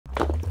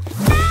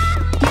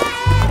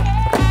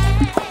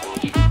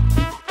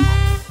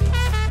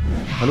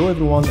Hello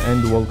everyone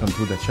and welcome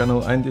to the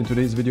channel, and in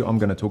today's video I'm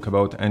going to talk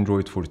about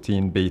Android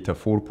 14 beta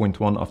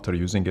 4.1 after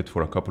using it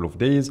for a couple of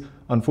days.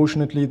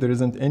 Unfortunately there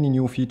isn't any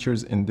new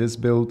features in this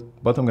build,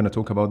 but I'm going to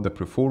talk about the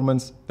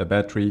performance, the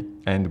battery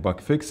and bug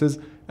fixes,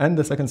 and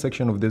the second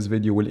section of this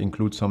video will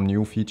include some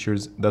new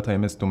features that I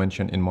missed to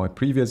mention in my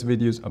previous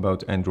videos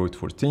about Android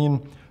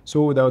 14.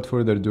 So without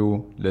further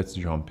ado, let's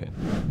jump in.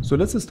 So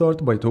let's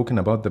start by talking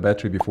about the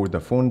battery before the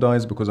phone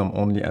dies, because I'm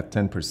only at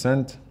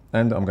 10%.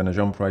 And I'm gonna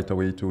jump right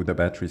away to the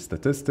battery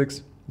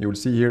statistics. You will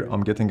see here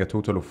I'm getting a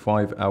total of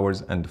 5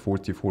 hours and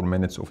 44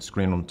 minutes of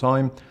screen on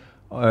time.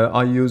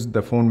 I used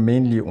the phone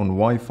mainly on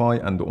Wi-Fi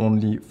and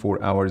only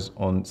 4 hours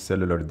on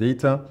cellular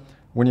data.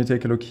 When you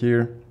take a look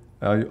here,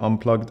 I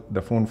unplugged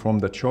the phone from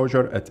the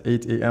charger at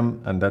 8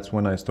 a.m. and that's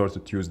when I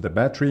started to use the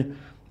battery.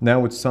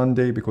 Now it's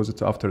Sunday because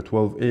it's after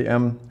 12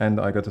 a.m. and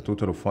I got a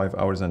total of 5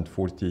 hours and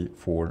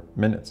 44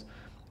 minutes.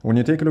 When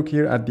you take a look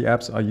here at the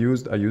apps I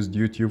used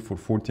YouTube for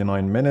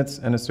 49 minutes,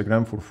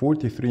 Instagram for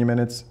 43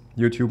 minutes,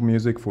 YouTube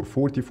Music for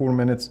 44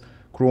 minutes,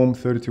 Chrome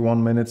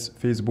 31 minutes,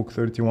 Facebook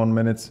 31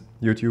 minutes,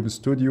 YouTube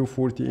Studio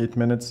 48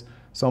 minutes,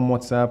 some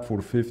WhatsApp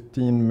for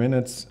 15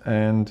 minutes,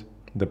 and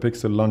the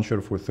Pixel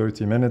Launcher for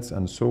 30 minutes,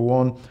 and so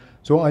on.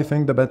 So I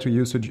think the battery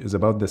usage is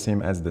about the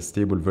same as the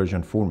stable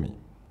version for me.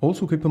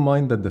 Also keep in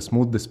mind that the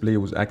smooth display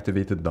was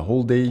activated the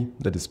whole day,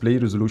 the display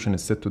resolution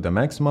is set to the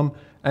maximum,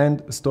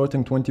 and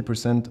starting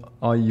 20%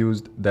 I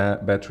used the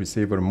battery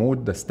saver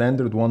mode, the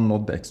standard one,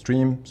 not the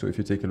extreme. So if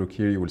you take a look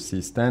here, you will see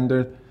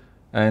standard,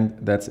 and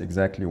that's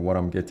exactly what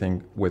I'm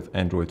getting with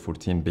Android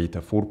 14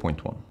 beta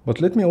 4.1. But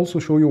let me also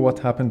show you what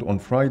happened on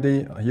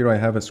Friday. Here I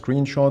have a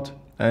screenshot,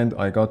 and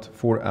I got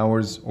 4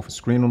 hours of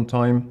screen on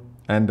time,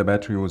 and the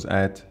battery was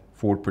at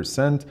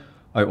 4%.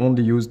 I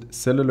only used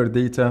cellular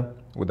data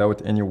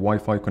without any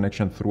Wi-Fi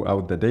connection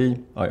throughout the day.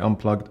 I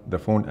unplugged the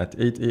phone at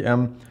 8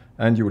 a.m.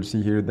 and you will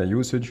see here the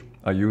usage.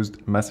 I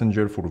used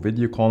Messenger for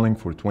video calling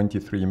for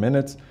 23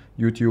 minutes,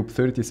 YouTube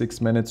 36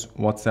 minutes,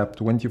 WhatsApp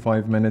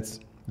 25 minutes,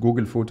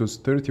 Google Photos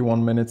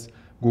 31 minutes,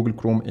 Google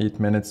Chrome 8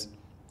 minutes,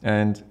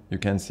 and you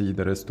can see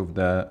the rest of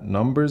the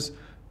numbers.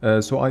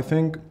 So I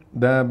think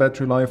the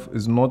battery life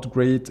is not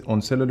great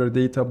on cellular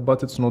data,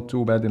 but it's not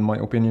too bad in my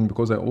opinion,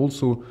 because I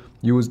also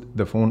used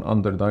the phone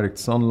under direct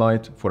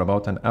sunlight for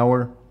about an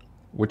hour,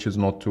 which is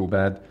not too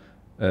bad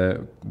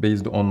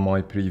based on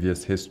my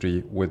previous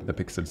history with the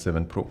Pixel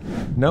 7 Pro.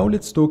 Now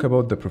let's talk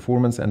about the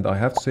performance, and I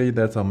have to say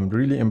that I'm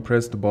really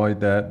impressed by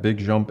the big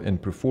jump in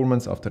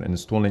performance after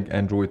installing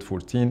Android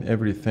 14.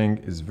 Everything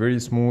is very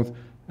smooth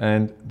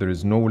and there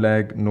is no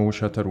lag, no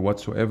shutter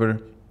whatsoever.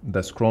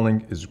 The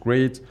scrolling is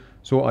great,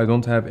 so I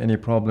don't have any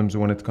problems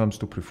when it comes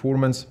to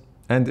performance,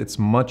 and it's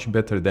much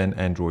better than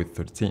Android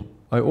 13.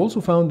 I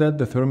also found that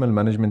the thermal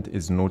management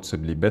is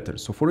noticeably better.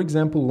 So for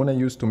example, when I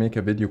used to make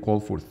a video call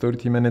for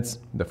 30 minutes,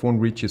 the phone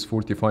reaches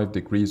 45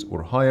 degrees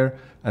or higher,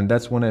 and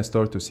that's when I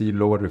start to see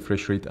lower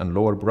refresh rate and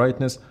lower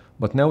brightness,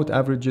 but now it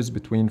averages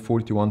between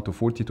 41 to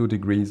 42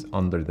 degrees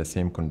under the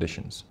same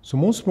conditions. So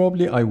most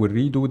probably I will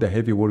redo the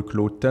heavy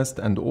workload test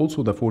and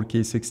also the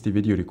 4K 60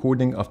 video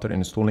recording after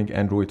installing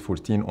Android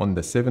 14 on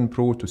the 7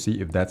 Pro to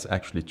see if that's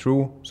actually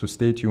true, so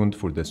stay tuned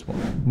for this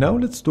one. Now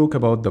let's talk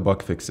about the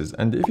bug fixes,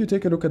 and if you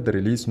take a look at the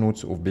release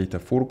notes of beta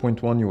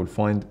 4.1, you will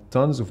find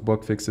tons of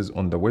bug fixes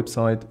on the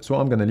website, so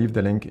I'm gonna leave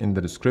the link in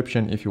the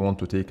description if you want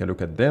to take a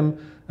look at them.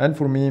 And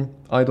for me,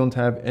 I don't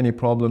have any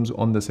problems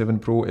on the 7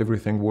 Pro,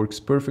 everything works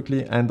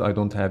perfectly and I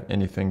don't have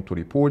anything to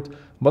report,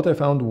 but I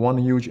found one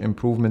huge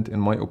improvement in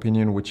my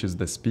opinion, which is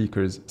the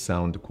speaker's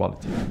sound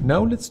quality.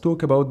 Now let's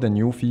talk about the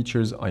new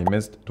features I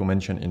missed to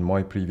mention in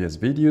my previous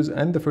videos,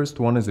 and the first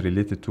one is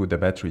related to the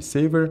battery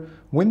saver.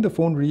 When the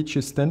phone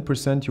reaches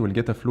 10%, you will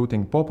get a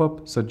floating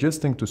pop-up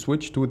suggesting to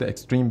switch to the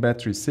extreme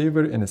battery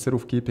saver instead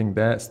of keeping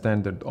the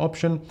standard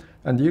option.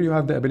 And here you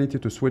have the ability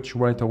to switch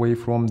right away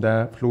from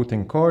the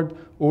floating card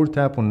or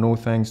tap on no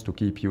thanks to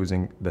keep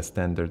using the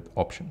standard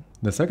option.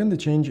 The second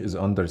change is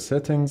under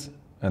settings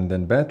and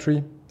then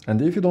battery.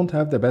 And if you don't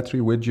have the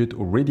battery widget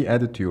already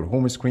added to your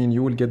home screen,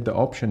 you will get the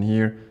option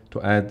here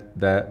to add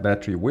the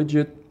battery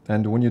widget.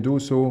 And when you do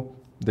so,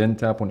 then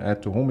tap on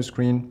add to home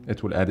screen,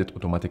 it will add it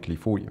automatically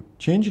for you.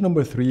 Change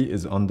number 3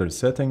 is under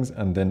settings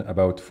and then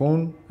about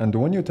phone. And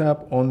when you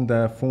tap on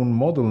the phone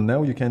model,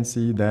 now you can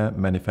see the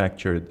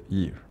manufactured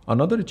year.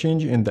 Another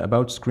change in the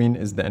about screen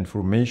is the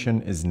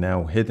information is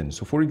now hidden.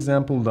 So for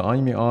example, the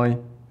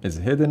IMEI is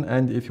hidden,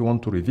 and if you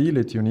want to reveal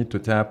it, you need to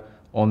tap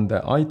on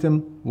the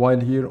item, while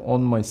here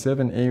on my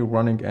 7A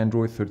running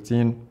Android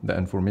 13, the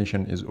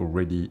information is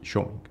already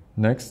showing.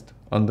 Next,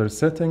 under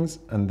settings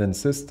and then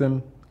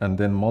system and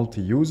then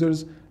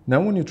multi-users.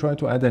 Now when you try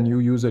to add a new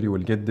user, you will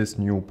get this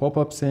new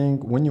pop-up saying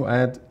when you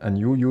add a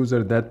new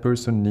user, that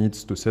person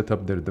needs to set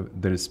up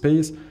their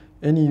space.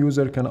 Any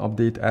user can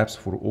update apps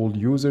for all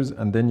users,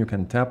 and then you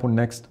can tap on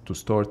next to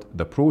start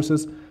the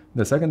process.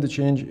 The second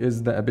change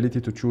is the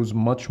ability to choose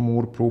much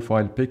more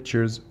profile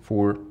pictures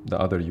for the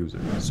other user.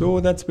 So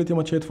that's pretty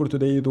much it for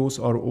today. Those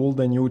are all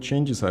the new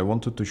changes I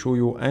wanted to show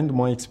you and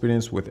my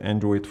experience with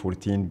Android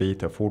 14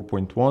 beta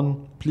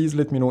 4.1. Please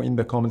let me know in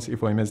the comments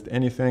if I missed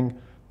anything.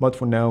 But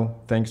for now,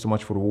 thanks so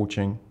much for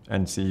watching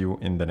and see you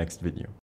in the next video.